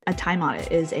a time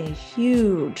audit is a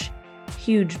huge,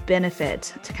 huge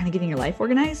benefit to kind of getting your life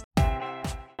organized.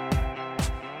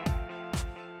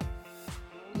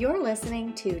 You're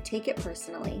listening to Take It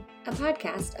Personally, a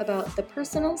podcast about the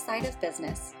personal side of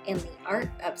business and the art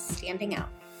of standing out.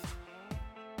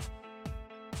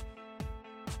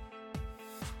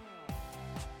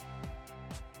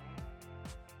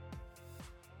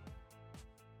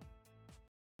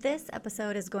 This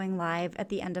episode is going live at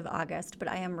the end of August, but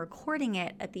I am recording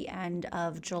it at the end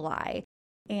of July.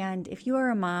 And if you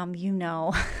are a mom, you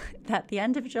know that the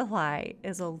end of July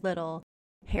is a little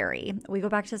hairy. We go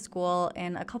back to school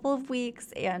in a couple of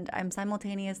weeks, and I'm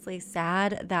simultaneously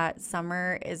sad that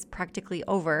summer is practically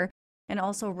over and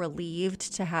also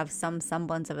relieved to have some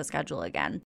semblance of a schedule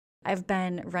again. I've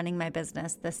been running my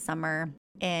business this summer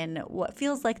in what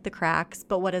feels like the cracks,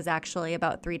 but what is actually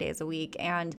about 3 days a week.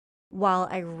 And while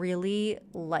I really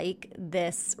like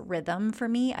this rhythm for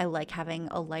me, I like having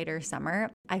a lighter summer,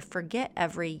 I forget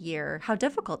every year how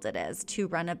difficult it is to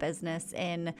run a business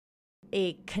in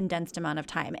a condensed amount of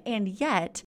time. And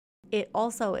yet, it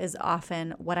also is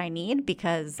often what I need,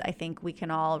 because I think we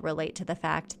can all relate to the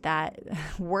fact that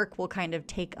work will kind of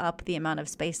take up the amount of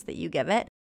space that you give it.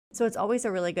 So it's always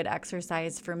a really good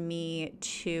exercise for me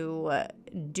to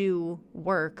do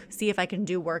work, see if I can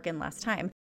do work in less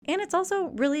time. And it's also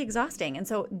really exhausting. And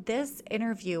so this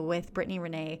interview with Brittnie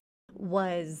Renee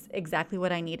was exactly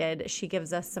what I needed. She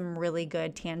gives us some really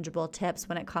good tangible tips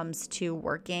when it comes to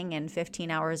working in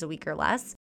 15 hours a week or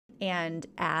less. And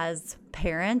as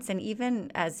parents and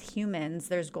even as humans,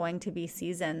 there's going to be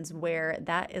seasons where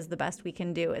that is the best we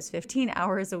can do, is 15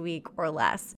 hours a week or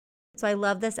less. So I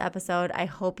love this episode. I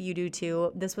hope you do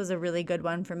too. This was a really good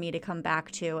one for me to come back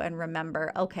to and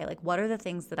remember, okay, like what are the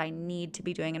things that I need to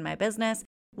be doing in my business?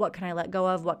 What can I let go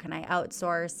of? What can I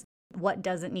outsource? What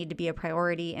doesn't need to be a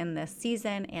priority in this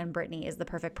season? And Brittnie is the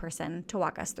perfect person to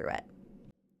walk us through it.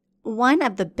 One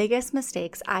of the biggest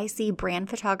mistakes I see brand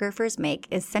photographers make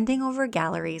is sending over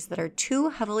galleries that are too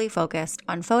heavily focused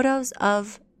on photos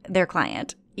of their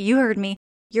client. You heard me.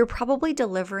 You're probably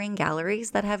delivering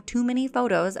galleries that have too many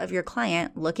photos of your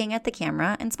client looking at the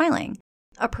camera and smiling.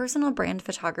 A personal brand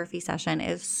photography session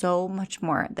is so much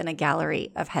more than a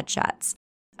gallery of headshots.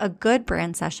 A good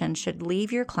brand session should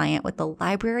leave your client with a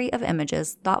library of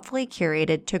images thoughtfully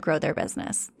curated to grow their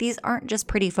business. These aren't just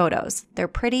pretty photos. They're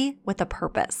pretty with a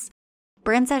purpose.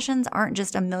 Brand sessions aren't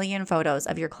just a million photos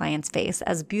of your client's face,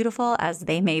 as beautiful as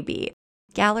they may be.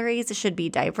 Galleries should be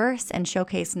diverse and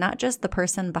showcase not just the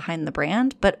person behind the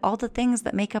brand, but all the things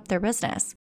that make up their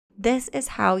business. This is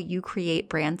how you create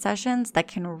brand sessions that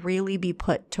can really be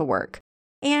put to work,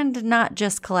 and not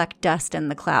just collect dust in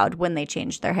the cloud when they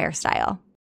change their hairstyle.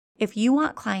 If you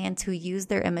want clients who use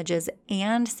their images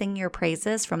and sing your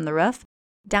praises from the roof,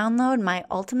 download my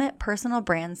ultimate personal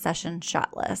brand session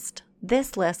shot list.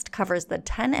 This list covers the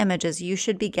 10 images you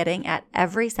should be getting at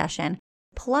every session,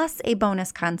 plus a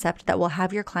bonus concept that will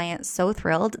have your clients so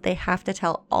thrilled they have to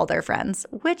tell all their friends,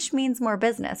 which means more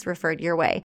business referred your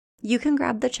way. You can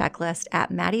grab the checklist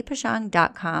at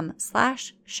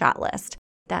maddiepichon.com/shotlist.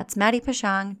 That's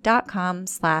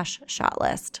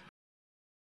maddiepichon.com/shotlist.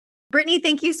 Brittnie,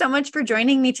 thank you so much for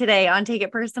joining me today on Take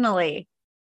It Personally.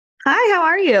 Hi, how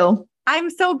are you? I'm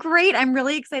so great. I'm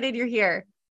really excited you're here.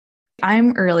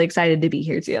 I'm really excited to be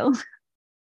here too.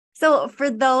 So for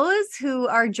those who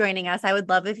are joining us, I would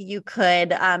love if you could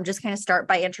just kind of start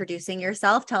by introducing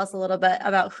yourself. Tell us a little bit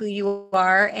about who you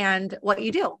are and what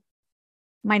you do.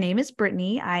 My name is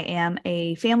Brittnie. I am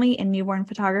a family and newborn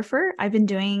photographer. I've been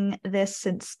doing this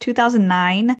since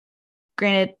 2009.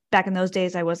 Granted, back in those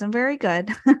days, I wasn't very good.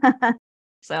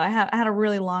 So I had a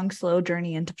really long, slow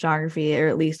journey into photography, or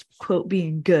at least, quote,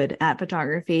 being good at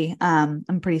photography. I'm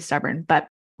pretty stubborn, but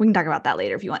we can talk about that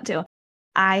later if you want to.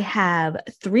 I have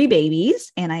 3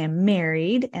 babies and I am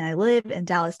married and I live in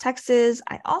Dallas, Texas.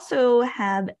 I also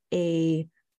have I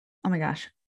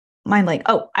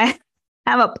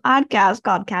have a podcast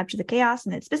called Capture the Chaos,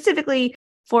 and it's specifically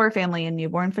for family and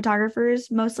newborn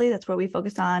photographers. Mostly that's what we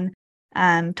focus on.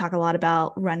 Talk a lot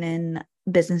about running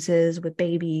businesses with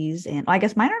babies. And I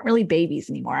guess mine aren't really babies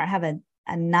anymore. I have a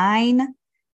 9,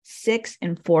 6,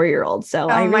 and 4-year-old. So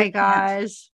I really can't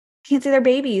say they're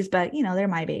babies, but they're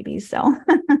my babies. So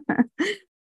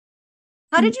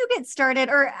how did you get started?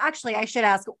 Or actually, I should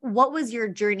ask, what was your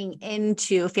journey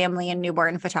into family and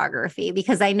newborn photography?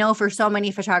 Because I know for so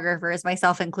many photographers,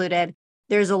 myself included,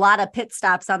 there's a lot of pit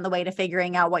stops on the way to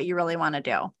figuring out what you really want to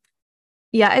do.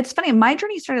 Yeah, it's funny. My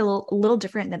journey started a little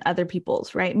different than other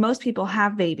people's, right? Most people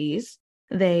have babies.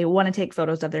 They want to take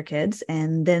photos of their kids,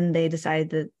 and then they decide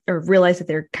that or realize that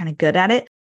they're kind of good at it.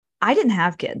 I didn't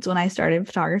have kids when I started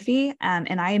photography,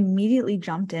 and I immediately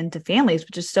jumped into families,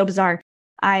 which is so bizarre.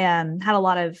 I had a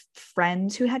lot of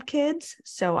friends who had kids,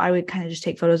 so I would kind of just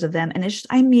take photos of them. And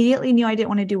I immediately knew I didn't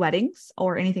want to do weddings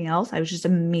or anything else. I was just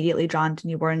immediately drawn to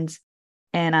newborns.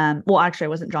 And well, actually, I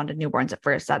wasn't drawn to newborns at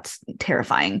first. That's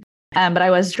terrifying. But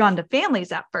I was drawn to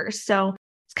families at first. So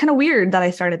it's kind of weird that I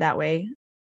started that way.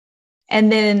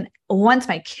 And then once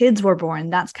my kids were born,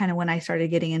 that's kind of when I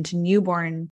started getting into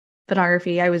newborn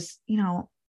photography. I was,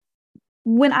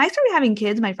 when I started having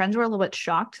kids, my friends were a little bit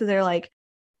shocked. So they're like,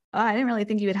 oh, I didn't really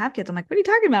think you would have kids. I'm like, what are you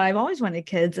talking about? I've always wanted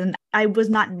kids. And I was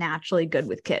not naturally good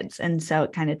with kids. And so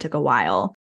it kind of took a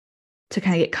while to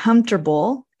kind of get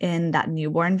comfortable in that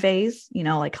newborn phase,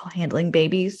 like handling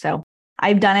babies. So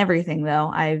I've done everything though.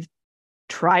 I've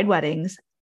tried weddings,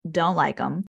 don't like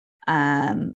them.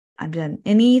 I've done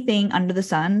anything under the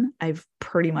sun. I've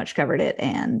pretty much covered it.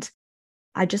 And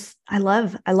I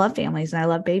love families and I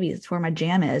love babies. It's where my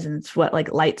jam is. And it's what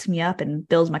like lights me up and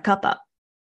fills my cup up.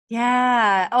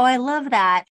 Yeah. Oh, I love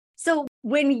that. So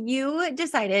when you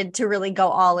decided to really go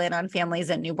all in on families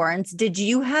and newborns, did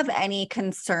you have any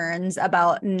concerns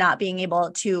about not being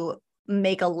able to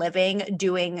make a living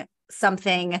doing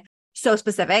something so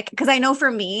specific? Because I know for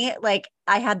me, like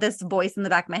I had this voice in the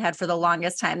back of my head for the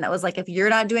longest time that was like, if you're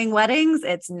not doing weddings,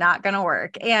 it's not going to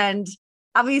work. And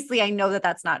obviously I know that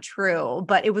that's not true,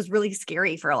 but it was really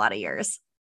scary for a lot of years.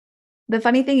 The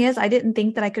funny thing is I didn't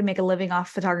think that I could make a living off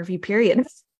photography, period.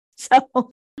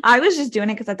 So I was just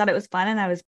doing it because I thought it was fun. And I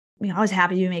was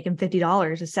happy to be making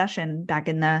 $50 a session back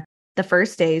in the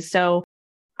first days. So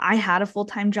I had a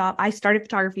full-time job. I started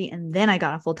photography and then I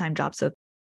got a full-time job. So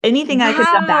anything I could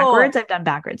have done backwards, I've done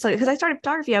backwards. So because I started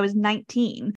photography, I was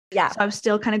 19. Yeah. So I was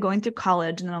still kind of going through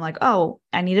college and then I'm like, oh,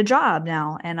 I need a job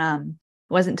now. And it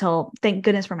wasn't until, thank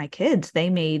goodness for my kids, they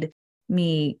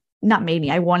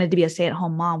I wanted to be a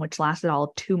stay-at-home mom, which lasted all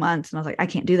of 2 months. And I was like, I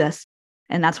can't do this.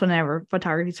 And that's whenever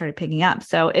photography started picking up.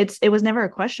 So it was never a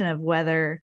question of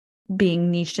whether being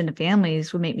niched into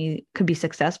families could be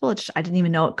successful. I didn't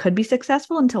even know it could be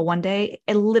successful until one day.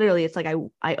 It's like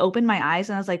I opened my eyes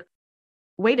and I was like,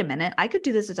 wait a minute, I could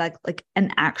do this as like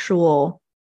an actual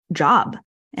job.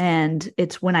 And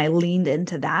it's when I leaned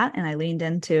into that and I leaned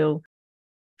into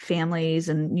families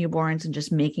and newborns and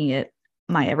just making it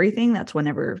my everything. That's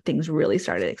whenever things really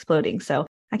started exploding. So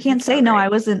I can't say no, I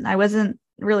wasn't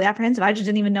really apprehensive. I just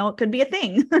didn't even know it could be a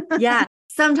thing. Yeah.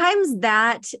 Sometimes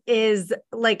that's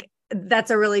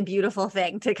a really beautiful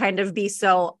thing to kind of be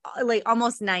so like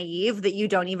almost naive that you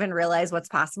don't even realize what's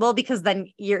possible, because then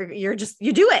you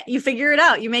do it, you figure it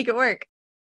out, you make it work.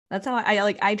 That's how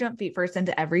I jump feet first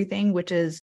into everything, which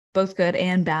is both good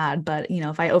and bad. But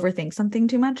if I overthink something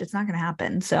too much, it's not going to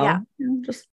happen. So yeah.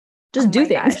 Just do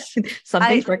things. Some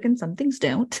things work and some things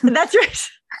don't. That's right.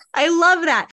 I love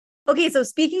that. Okay. So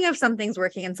speaking of some things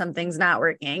working and some things not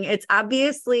working, it's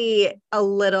obviously a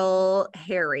little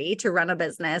hairy to run a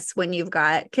business when you've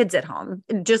got kids at home,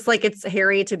 just like it's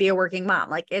hairy to be a working mom.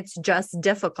 Like it's just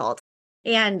difficult.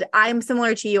 And I'm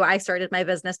similar to you. I started my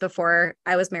business before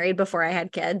I was married, before I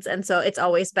had kids. And so it's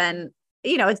always been,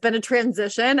 it's been a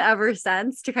transition ever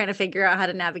since to kind of figure out how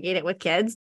to navigate it with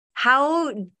kids.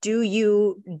 How do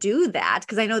you do that?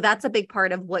 Because I know that's a big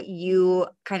part of what you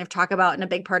kind of talk about, and a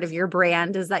big part of your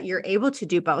brand is that you're able to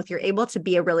do both. You're able to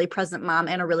be a really present mom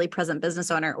and a really present business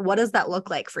owner. What does that look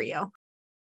like for you?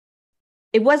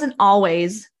 It wasn't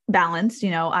always balanced.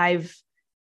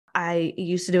 I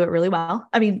used to do it really well.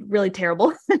 I mean, really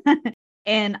terrible.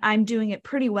 And I'm doing it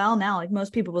pretty well now. Like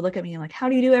most people would look at me and like, how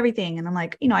do you do everything? And I'm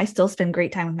like, I still spend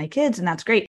great time with my kids and that's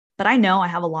great. But I know I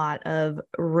have a lot of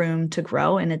room to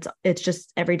grow, and it's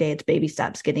just every day it's baby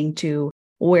steps getting to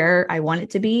where I want it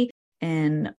to be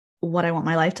and what I want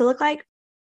my life to look like.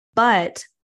 But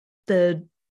the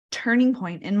turning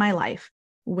point in my life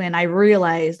when I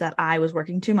realized that I was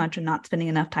working too much and not spending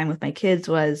enough time with my kids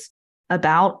was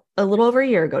about a little over a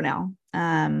year ago now.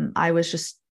 I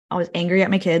was angry at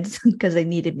my kids because they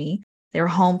needed me. They were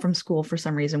home from school for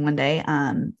some reason one day,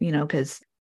 because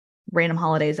random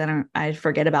holidays I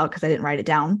forget about because I didn't write it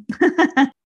down.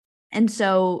 And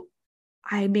so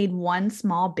I made one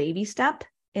small baby step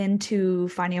into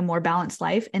finding a more balanced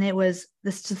life. And it was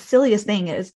the silliest thing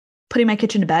is putting my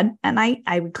kitchen to bed at night.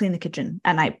 I would clean the kitchen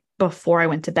at night before I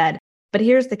went to bed. But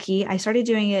here's the key. I started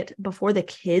doing it before the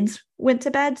kids went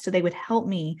to bed. So they would help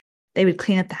me. They would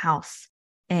clean up the house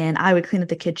and I would clean up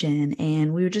the kitchen,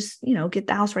 and we would just, get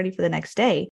the house ready for the next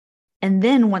day. And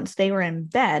then once they were in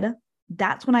bed,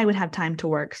 that's when I would have time to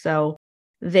work. So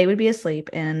they would be asleep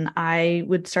and I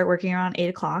would start working around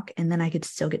 8:00, and then I could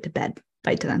still get to bed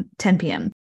by 10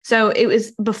 p.m. So it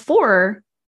was before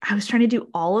I was trying to do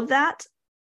all of that.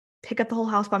 pick up the whole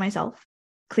house by myself,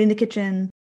 clean the kitchen,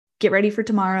 get ready for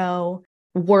tomorrow,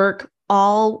 work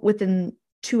all within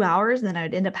 2 hours. And then I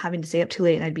would end up having to stay up too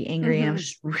late and I'd be angry. And I was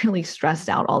just really stressed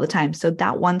out all the time. So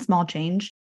that one small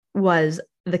change was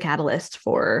the catalyst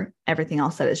for everything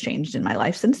else that has changed in my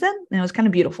life since then. And it was kind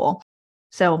of beautiful.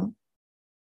 So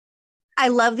I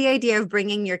love the idea of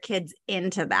bringing your kids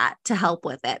into that to help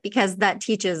with it, because that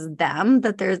teaches them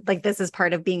that there's like, this is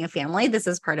part of being a family. This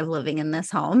is part of living in this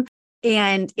home.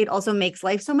 And it also makes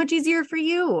life so much easier for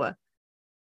you.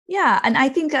 yeah. And I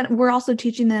think that we're also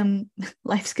teaching them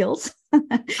life skills.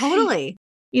 Totally.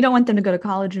 You don't want them to go to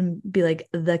college and be like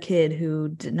the kid who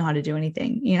didn't know how to do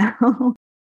anything, you know?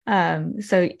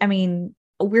 So, I mean,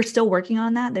 we're still working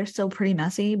on that. They're still pretty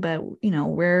messy, but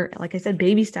we're, like I said,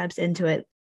 baby steps into it.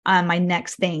 My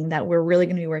next thing that we're really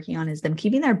going to be working on is them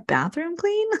keeping their bathroom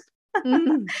clean.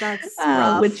 That's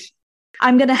rough. Which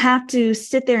I'm going to have to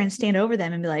sit there and stand over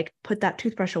them and be like, put that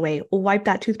toothbrush away, wipe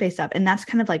that toothpaste up. And that's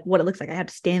kind of like what it looks like. I have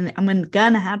to stand there. I'm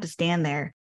going to have to stand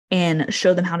there and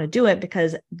show them how to do it,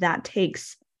 because that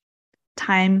takes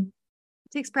time,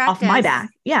 takes practice off my back.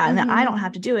 Yeah. And then I don't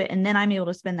have to do it. And then I'm able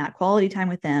to spend that quality time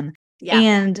with them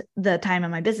and the time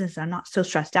in my business. I'm not so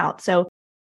stressed out. So,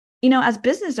 as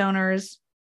business owners,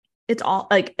 it's all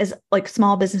like, as like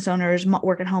small business owners,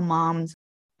 work at home moms,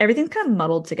 everything's kind of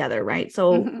muddled together. Right.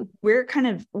 So we're kind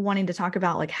of wanting to talk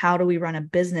about like, how do we run a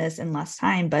business in less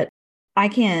time? But I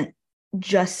can't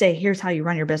just say, here's how you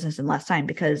run your business in less time,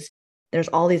 because there's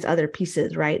all these other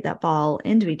pieces, right, that fall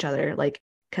into each other. Like,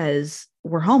 because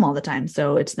we're home all the time.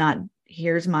 So it's not,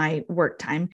 here's my work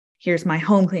time, here's my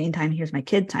home cleaning time, here's my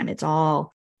kid time. It's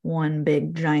all one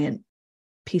big giant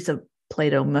piece of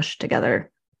Play-Doh mushed together.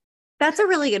 That's a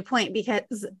really good point,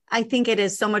 because I think it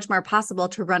is so much more possible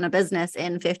to run a business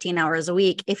in 15 hours a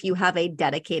week if you have a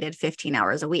dedicated 15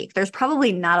 hours a week. There's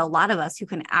probably not a lot of us who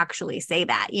can actually say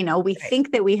that. We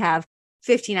think that we have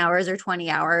 15 hours or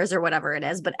 20 hours or whatever it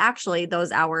is, but actually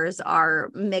those hours are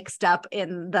mixed up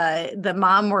in the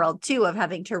mom world too, of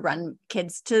having to run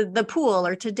kids to the pool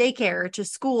or to daycare or to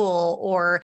school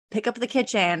or pick up the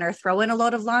kitchen or throw in a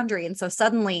load of laundry. And so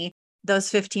suddenly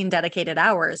those 15 dedicated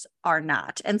hours are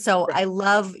not. And so I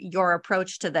love your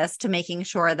approach to this, to making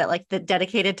sure that like the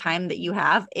dedicated time that you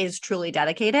have is truly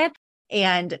dedicated,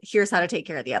 and here's how to take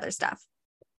care of the other stuff.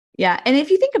 Yeah. And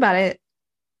if you think about it,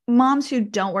 moms who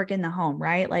don't work in the home,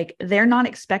 right? Like they're not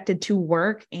expected to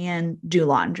work and do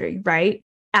laundry, right?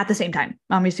 At the same time,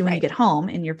 obviously when you get home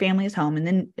and your family is home, and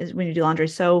then is when you do laundry.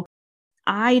 So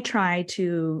I try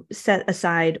to set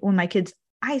aside when my kids,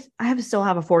 I still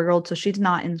have a 4-year-old, so she's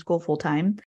not in school full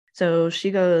time. So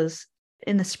she goes,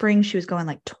 in the spring, she was going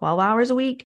like 12 hours a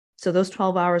week. So those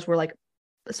 12 hours were like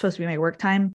supposed to be my work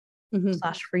time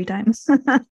 / free time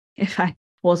if I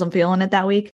wasn't feeling it that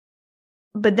week.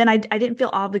 But then I didn't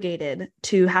feel obligated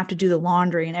to have to do the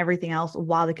laundry and everything else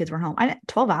while the kids were home.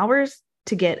 12 hours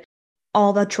to get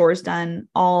all the chores done,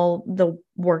 all the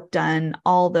work done,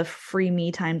 all the free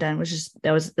me time done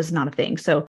that's not a thing.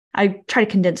 So I try to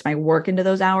condense my work into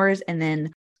those hours, and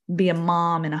then be a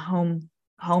mom and a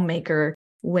homemaker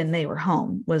when they were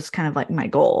home was kind of like my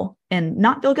goal, and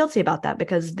not feel guilty about that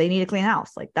because they need a clean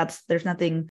house. Like there's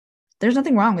nothing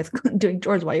wrong with doing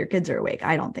chores while your kids are awake.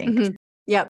 I don't think.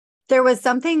 Yep. There was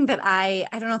something that I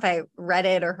don't know if I read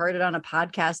it or heard it on a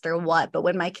podcast or what, but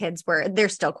when my kids they're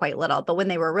still quite little, but when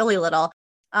they were really little,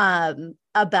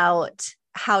 about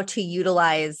how to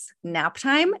utilize nap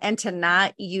time and to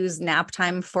not use nap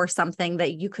time for something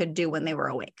that you could do when they were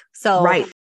awake. So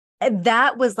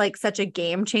that was like such a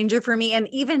game changer for me. And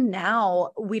even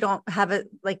now we don't have it,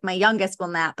 like my youngest will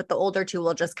nap, but the older two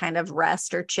will just kind of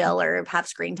rest or chill or have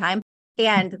screen time.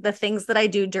 And the things that I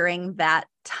do during that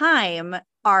time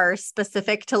are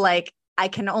specific to like, I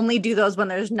can only do those when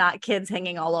there's not kids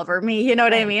hanging all over me. You know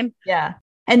what I mean? Yeah.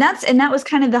 And that was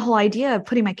kind of the whole idea of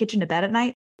putting my kitchen to bed at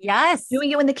night. Yes.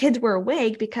 Doing it when the kids were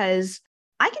awake, because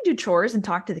I can do chores and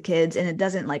talk to the kids and it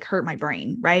doesn't like hurt my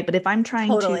brain. Right. But if I'm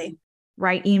trying to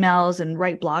write emails and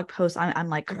write blog posts, I'm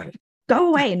like, go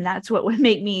away. And that's what would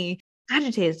make me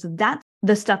agitated. So that's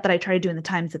the stuff that I try to do in the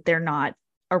times that they're not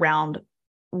around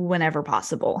whenever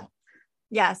possible.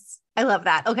 Yes. I love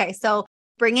that. Okay. So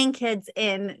bringing kids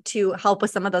in to help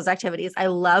with some of those activities. I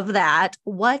love that.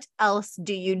 What else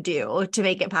do you do to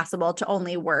make it possible to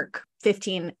only work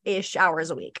 15-ish hours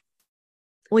a week?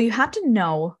 Well, you have to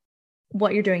know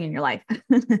what you're doing in your life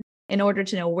in order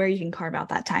to know where you can carve out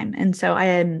that time. And so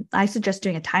I suggest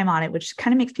doing a time audit, which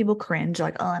kind of makes people cringe,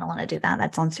 like, oh, I don't want to do that.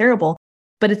 That sounds terrible.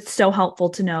 But it's so helpful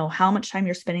to know how much time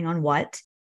you're spending on what,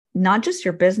 not just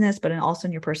your business, but also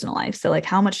in your personal life. So like,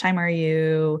 how much time are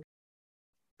you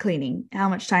cleaning? How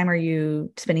much time are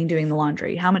you spending doing the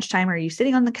laundry? How much time are you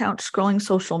sitting on the couch scrolling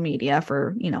social media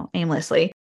for,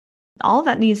 aimlessly? All of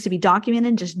that needs to be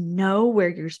documented. Just know where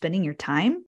you're spending your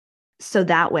time. So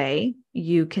that way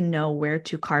you can know where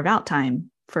to carve out time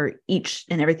for each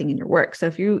and everything in your work. So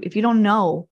if you don't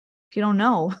know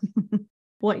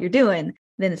what you're doing,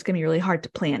 then it's going to be really hard to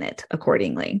plan it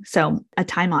accordingly. So a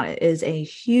time audit is a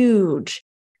huge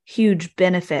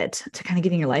benefit to kind of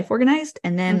getting your life organized.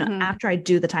 And then after I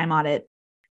do the time audit,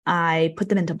 I put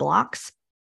them into blocks.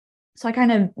 So I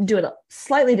kind of do it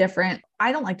slightly different.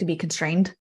 I don't like to be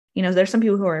constrained. There's some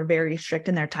people who are very strict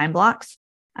in their time blocks.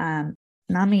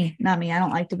 Not me. I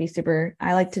don't like to be super,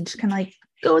 I like to just kind of like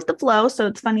go with the flow. So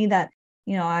it's funny that,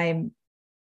 I'm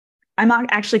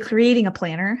actually creating a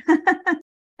planner.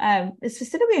 It's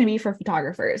specifically going to be for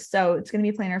photographers. So it's going to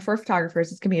be a planner for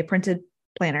photographers. It's going to be a printed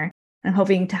planner. I'm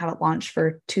hoping to have it launched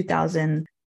for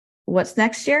what's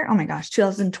next year? Oh my gosh,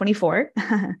 2024.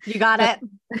 You got it.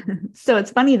 So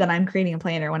it's funny that I'm creating a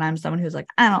planner when I'm someone who's like,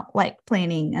 I don't like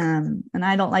planning. And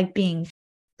I don't like being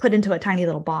put into a tiny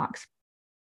little box.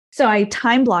 So I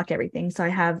time block everything. So I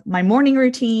have my morning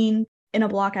routine in a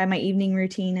block. I have my evening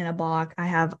routine in a block. I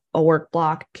have a work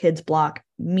block, kids block,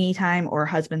 me time or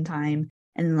husband time,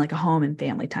 and then like a home and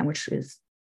family time, which is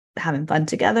having fun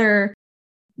together,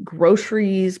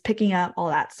 groceries, picking up, all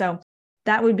that. So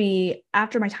that would be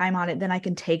after my time audit. Then I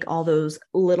can take all those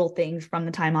little things from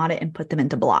the time audit and put them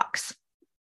into blocks.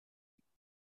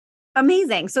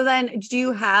 Amazing. So then do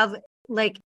you have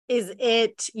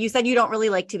you said you don't really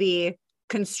like to be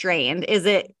constrained. Is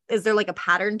there like a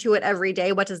pattern to it every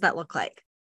day? What does that look like?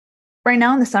 Right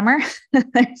now in the summer,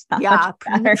 there's not much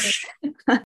pattern.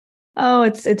 Oh,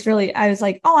 it's really, I was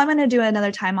like, I'm going to do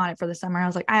another time audit for the summer. I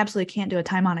was like, I absolutely can't do a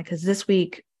time audit because this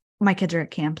week my kids are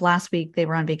at camp. Last week they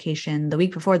were on vacation. The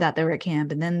week before that they were at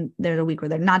camp. And then there's a week where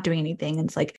they're not doing anything. And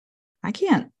it's like, I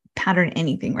can't pattern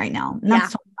anything right now. And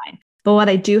that's fine. But what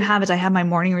I do have is I have my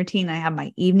morning routine. I have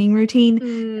my evening routine.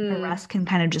 The rest can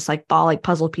kind of just like fall like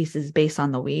puzzle pieces based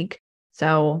on the week.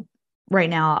 So right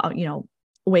now, I'll,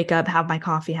 wake up, have my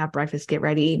coffee, have breakfast, get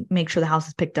ready, make sure the house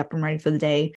is picked up and ready for the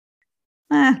day.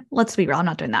 Let's be real. I'm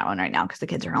not doing that one right now because the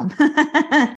kids are home.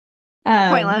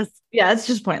 Pointless. Yeah, it's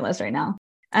just pointless right now.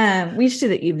 We just do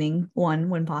the evening one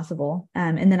when possible.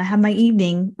 And then I have my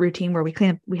evening routine where we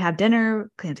clean up, we have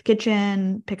dinner, clean up the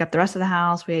kitchen, pick up the rest of the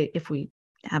house. If we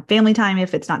have family time,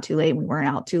 if it's not too late, we weren't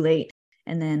out too late.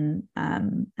 And then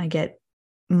I get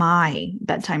my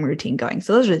bedtime routine going.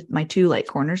 So those are my two like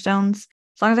cornerstones.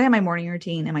 As long as I have my morning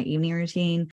routine and my evening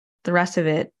routine, the rest of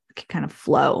it can kind of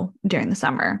flow during the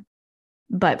summer.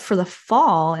 But for the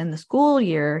fall and the school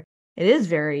year, it is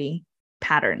very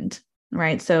patterned,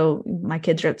 right? So my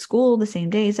kids are at school the same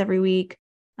days every week.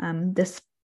 This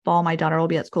fall, my daughter will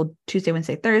be at school Tuesday,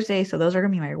 Wednesday, Thursday. So those are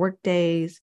going to be my work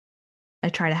days. I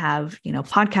try to have,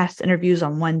 podcast interviews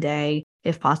on one day,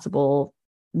 if possible,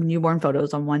 newborn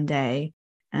photos on one day,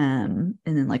 and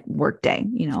then like work day,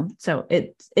 so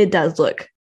it does look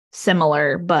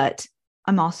similar, but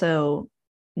I'm also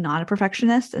not a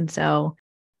perfectionist. And so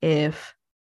if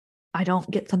I don't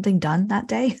get something done that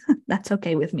day, that's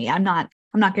okay with me. I'm not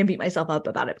going to beat myself up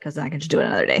about it because then I can just do it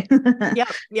another day.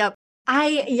 Yep.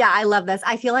 I love this.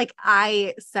 I feel like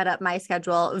I set up my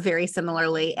schedule very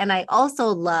similarly. And I also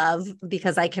love,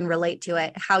 because I can relate to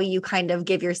it, how you kind of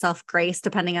give yourself grace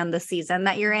depending on the season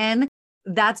that you're in.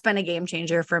 That's been a game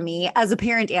changer for me as a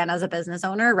parent and as a business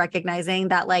owner, recognizing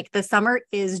that like the summer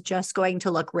is just going to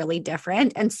look really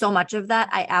different. And so much of that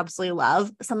I absolutely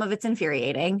love. Some of it's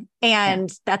infuriating,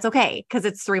 and that's okay because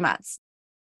it's 3 months.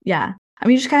 Yeah. I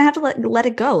mean, you just kind of have to let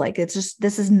it go. Like, it's just,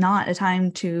 this is not a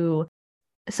time to,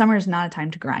 summer is not a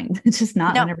time to grind. It's just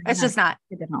not. No, it's just not.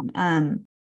 Get home.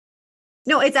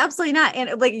 No, it's absolutely not.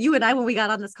 And like you and I, when we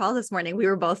got on this call this morning, we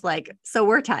were both like, so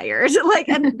we're tired. Like,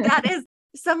 and that is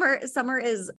summer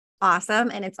is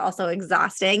awesome. And it's also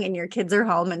exhausting, and your kids are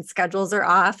home and schedules are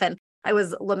off. And I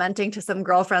was lamenting to some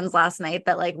girlfriends last night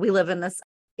that like we live in this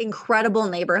incredible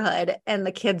neighborhood and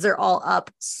the kids are all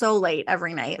up so late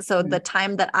every night. So the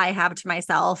time that I have to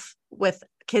myself with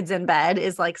kids in bed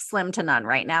is like slim to none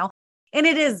right now. And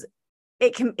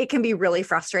it can be really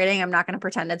frustrating. I'm not going to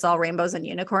pretend it's all rainbows and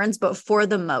unicorns, but for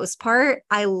the most part,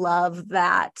 I love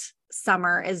that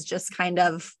summer is just kind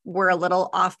of, we're a little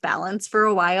off balance for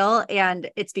a while, and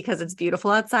it's because it's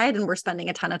beautiful outside and we're spending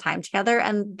a ton of time together,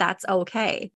 and that's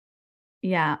okay.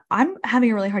 Yeah. I'm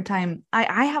having a really hard time.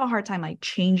 I have a hard time like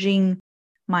changing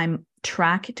my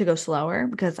track to go slower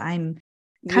because I'm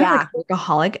kind of like a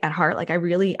workaholic at heart. Like I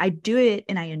do it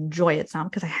and I enjoy it. It's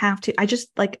not because I have to. I just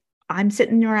like, I'm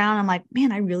sitting around. I'm like,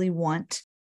 man, I really want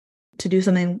to do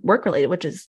something work related, which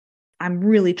is I'm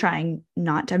really trying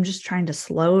not to, I'm just trying to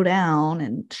slow down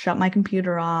and shut my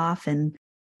computer off and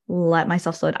let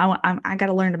myself slow down. I got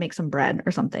to learn to make some bread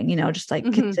or something, just like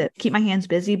to keep my hands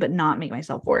busy, but not make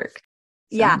myself work.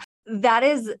 So. Yeah. That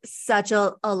is such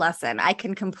a lesson. I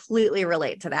can completely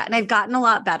relate to that. And I've gotten a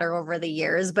lot better over the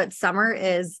years, but summer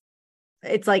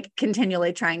it's like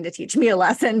continually trying to teach me a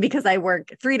lesson because I work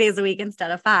 3 days a week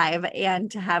instead of 5.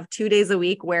 And to have 2 days a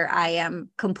week where I am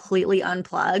completely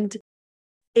unplugged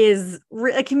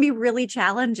it can be really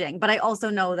challenging. But I also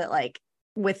know that like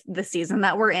with the season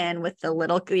that we're in, with the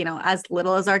little, as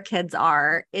little as our kids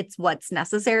are, it's what's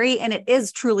necessary. And it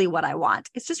is truly what I want.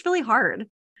 It's just really hard.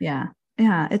 Yeah.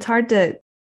 Yeah. It's hard to,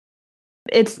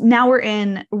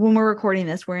 when we're recording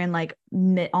this, we're in like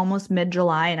almost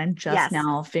mid-July, and I'm just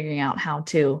now figuring out how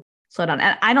to slow down.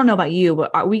 And I don't know about you,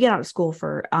 but we get out of school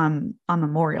for on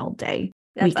Memorial Day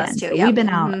weekend. Too, so we've been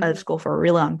out of school for a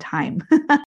really long time.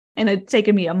 And it's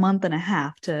taken me a month and a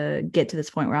half to get to this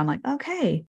point where I'm like,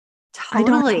 okay, I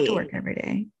don't have to work every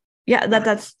day. Yeah,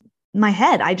 that's my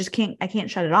head. I can't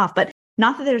shut it off. But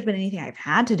not that there's been anything I've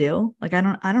had to do. Like, I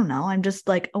don't know. I'm just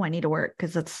like, oh, I need to work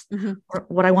because that's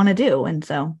what I want to do. And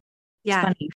so it's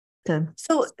funny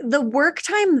So the work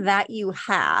time that you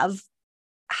have,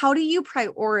 how do you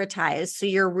prioritize so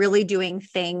you're really doing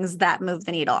things that move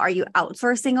the needle? Are you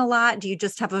outsourcing a lot? Do you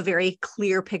just have a very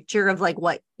clear picture of like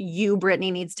what you,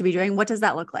 Brittnie, needs to be doing? What does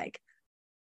that look like?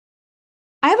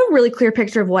 I have a really clear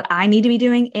picture of what I need to be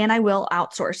doing, and I will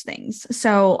outsource things.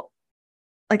 So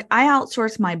like I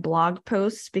outsource my blog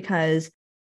posts because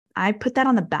I put that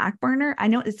on the back burner. I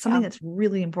know it's something that's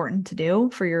really important to do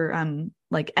for your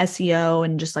like SEO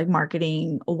and just like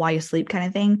marketing while you sleep kind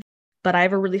of thing. But I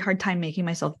have a really hard time making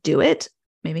myself do it,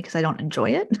 maybe because I don't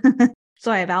enjoy it.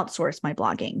 So I have outsourced my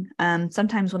blogging.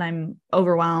 Sometimes when I'm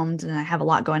overwhelmed and I have a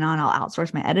lot going on, I'll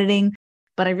outsource my editing.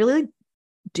 But I really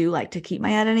do like to keep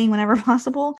my editing whenever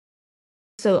possible.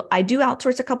 So I do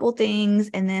outsource a couple of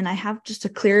things, and then I have just a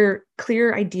clear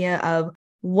idea of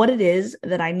what it is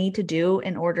that I need to do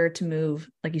in order to move,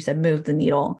 like you said, move the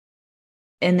needle.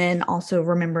 And then also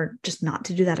remember just not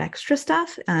to do that extra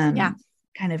stuff.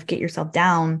 Kind of get yourself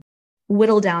down,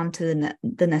 whittle down to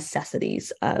the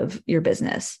necessities of your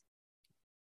business.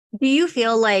 Do you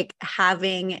feel like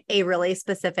having a really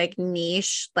specific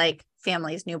niche, like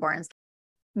families, newborns,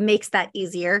 makes that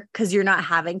easier because you're not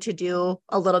having to do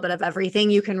a little bit of everything?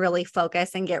 You can really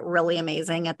focus and get really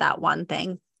amazing at that one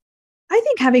thing. I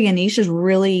think having a niche is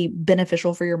really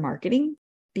beneficial for your marketing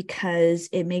because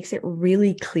it makes it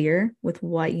really clear with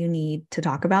what you need to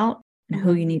talk about and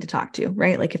who you need to talk to,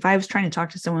 right? Like if I was trying to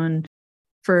talk to someone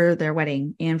for their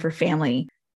wedding and for family,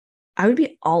 I would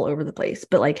be all over the place.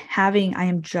 But like I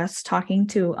am just talking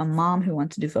to a mom who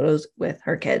wants to do photos with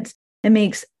her kids. It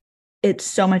makes it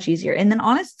so much easier. And then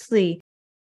honestly,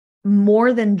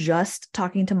 more than just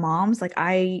talking to moms, like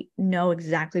I know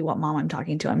exactly what mom I'm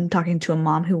talking to. I'm talking to a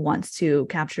mom who wants to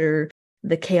capture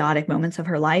the chaotic moments of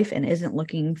her life and isn't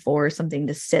looking for something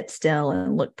to sit still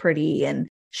and look pretty. And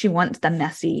she wants the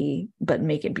messy, but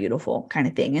make it beautiful kind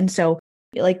of thing. And so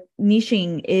like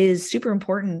niching is super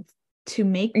important to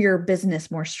make your business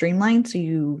more streamlined. So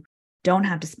you don't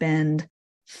have to spend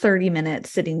 30 minutes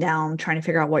sitting down trying to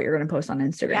figure out what you're going to post on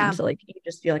Instagram. Yeah. So like you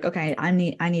just feel like, okay, I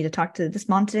need to talk to this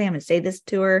mom today. I'm going to say this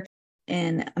to her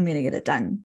and I'm going to get it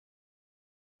done.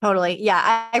 Totally.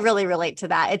 Yeah. I really relate to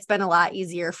that. It's been a lot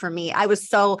easier for me.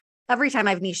 Every time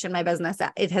I've niched in my business,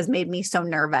 it has made me so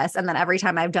nervous. And then every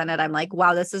time I've done it, I'm like,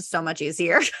 wow, this is so much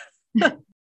easier. It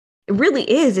really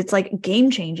is. It's like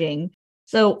game changing.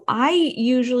 So I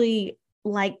usually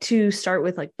like to start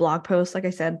with like blog posts. Like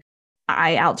I said,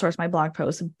 I outsource my blog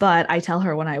posts, but I tell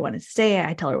her when I want to say,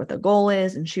 I tell her what the goal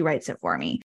is and she writes it for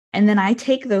me. And then I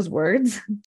take those words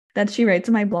that she writes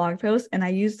in my blog post and I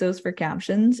use those for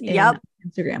captions in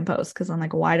Instagram posts. Cause I'm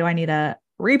like, why do I need to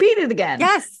repeat it again?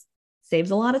 Yes.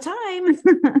 Saves a lot of time.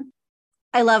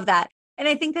 I love that. And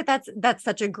I think that that's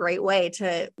such a great way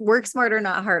to work smarter,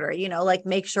 not harder, like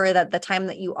make sure that the time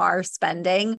that you are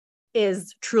spending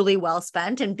is truly well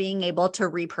spent, and being able to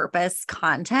repurpose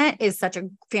content is such a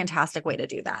fantastic way to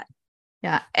do that.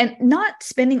 Yeah. And not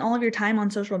spending all of your time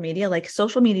on social media. Like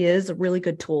social media is a really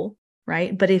good tool,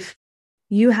 right? But if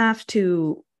you're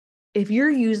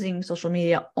using social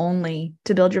media only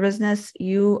to build your business,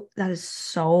 that is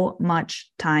so much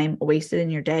time wasted in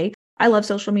your day. I love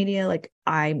social media. Like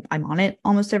I'm on it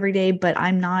almost every day, but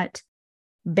I'm not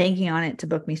banking on it to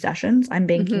book me sessions. I'm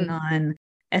banking on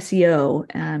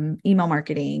SEO, email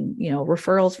marketing,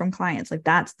 referrals from clients. Like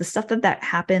that's the stuff that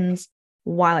happens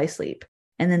while I sleep.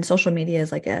 And then social media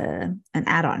is like an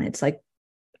add-on. It's like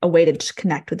a way to just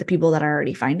connect with the people that are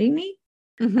already finding me.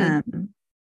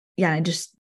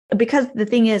 because the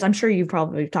thing is, I'm sure you've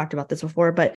probably talked about this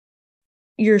before, but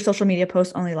your social media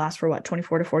posts only last for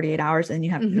 24 to 48 hours and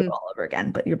you have to do it all over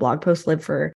again. But your blog posts live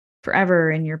for forever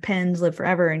and your pins live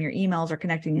forever and your emails are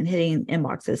connecting and hitting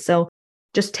inboxes. So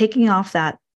just taking off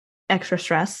that extra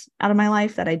stress out of my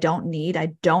life that I don't need. I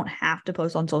don't have to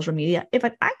post on social media. If I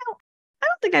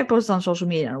don't think I've posted on social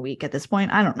media in a week at this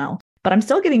point. I don't know, but I'm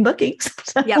still getting bookings.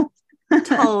 So. Yep.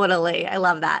 Totally. I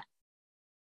love that.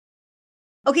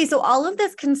 Okay. So all of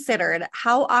this considered,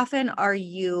 how often are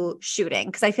you shooting?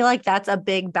 Because I feel like that's a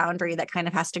big boundary that kind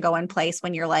of has to go in place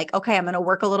when you're like, okay, I'm going to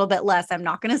work a little bit less. I'm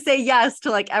not going to say yes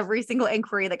to like every single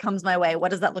inquiry that comes my way.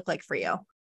 What does that look like for you?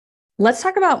 Let's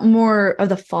talk about more of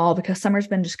the fall because summer's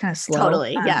been just kind of slow.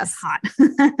 Totally. Yes. Hot.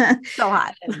 So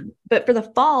hot. But for the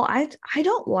fall, I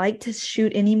don't like to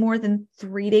shoot any more than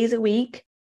 3 days a week.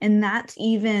 And that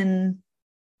even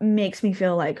makes me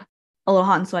feel like a little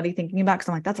hot and sweaty thinking about, because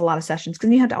I'm like, that's a lot of sessions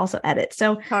because you have to also edit.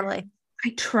 So totally.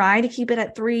 I try to keep it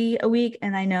at 3 a week.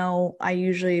 And I know I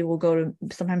usually will go to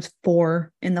sometimes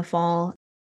 4 in the fall.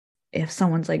 If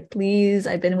someone's like, please,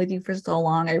 I've been with you for so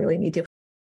long, I really need to.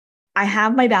 I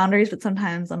have my boundaries, but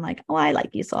sometimes I'm like, oh, I like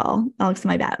you, so I'll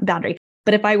extend my boundary.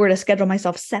 But if I were to schedule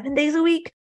myself 7 days a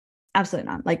week, absolutely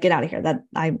not. Like, get out of here. That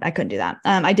I couldn't do that.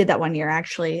 I did that one year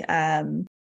actually.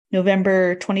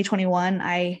 November 2021.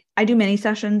 I do mini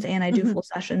sessions and I do full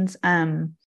sessions.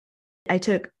 I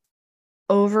took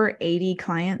over 80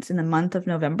 clients in the month of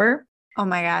November. Oh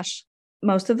my gosh.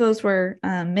 Most of those were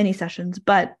mini sessions,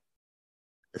 but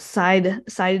side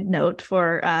note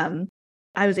for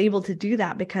I was able to do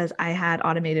that because I had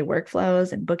automated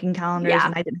workflows and booking calendars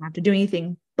and I didn't have to do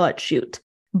anything but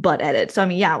edit. So, I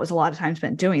mean, it was a lot of time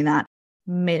spent doing that.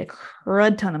 Made a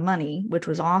crud ton of money, which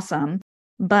was awesome,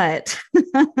 but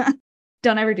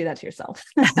don't ever do that to yourself.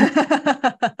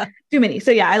 Too many.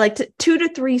 So I like 2 to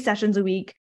 3 sessions a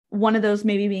week. One of those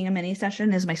maybe being a mini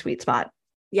session is my sweet spot.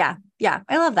 Yeah. Yeah.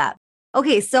 I love that.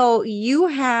 Okay. So you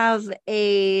have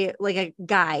a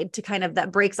guide to kind of that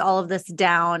breaks all of this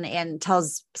down and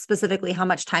tells specifically how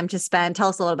much time to spend. Tell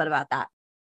us a little bit about that.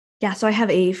 Yeah. So I have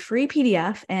a free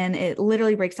PDF and it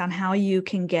literally breaks down how you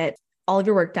can get all of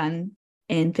your work done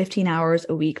in 15 hours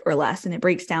a week or less. And it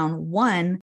breaks down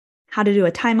how to do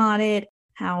a time audit,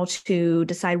 how to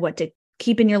decide what to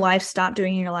keep in your life, stop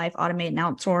doing in your life, automate and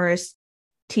outsource,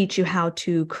 teach you how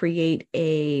to create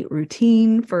a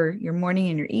routine for your morning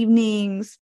and your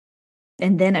evenings.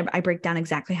 And then I break down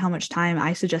exactly how much time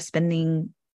I suggest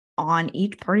spending on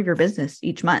each part of your business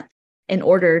each month in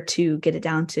order to get it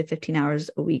down to 15 hours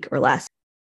a week or less.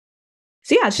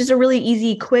 So it's just a really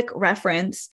easy, quick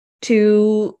reference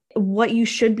to what you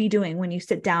should be doing when you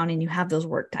sit down and you have those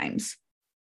work times.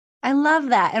 I love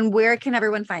that. And where can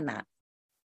everyone find that?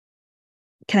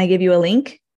 Can I give you a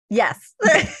link? Yes.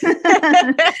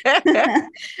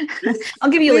 I'll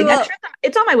give you a link.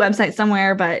 It's on my website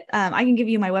somewhere, but I can give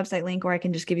you my website link, or I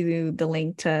can just give you the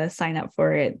link to sign up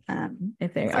for it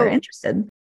if they are interested.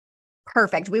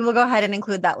 Perfect. We will go ahead and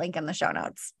include that link in the show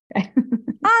notes. Okay.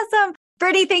 Awesome.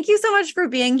 Brittnie, thank you so much for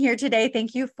being here today.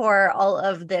 Thank you for all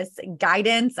of this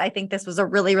guidance. I think this was a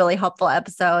really, really helpful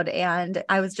episode, and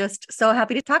I was just so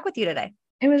happy to talk with you today.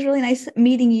 It was really nice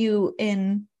meeting you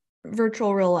in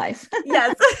virtual real life.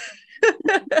 Yes.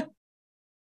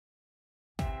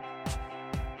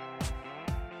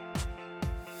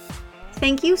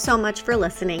 Thank you so much for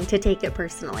listening to Take It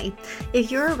Personally.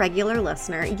 If you're a regular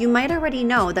listener, you might already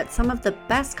know that some of the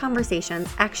best conversations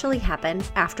actually happen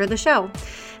after the show.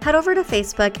 Head over to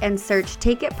Facebook and search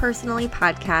Take It Personally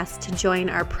Podcast to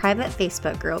join our private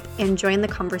Facebook group and join the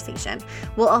conversation.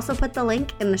 We'll also put the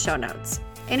link in the show notes.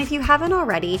 And if you haven't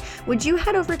already, would you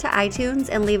head over to iTunes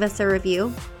and leave us a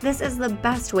review? This is the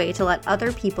best way to let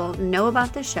other people know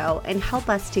about the show and help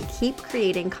us to keep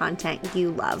creating content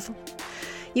you love.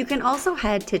 You can also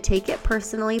head to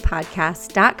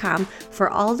takeitpersonallypodcast.com for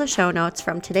all the show notes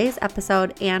from today's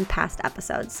episode and past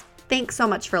episodes. Thanks so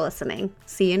much for listening.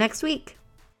 See you next week.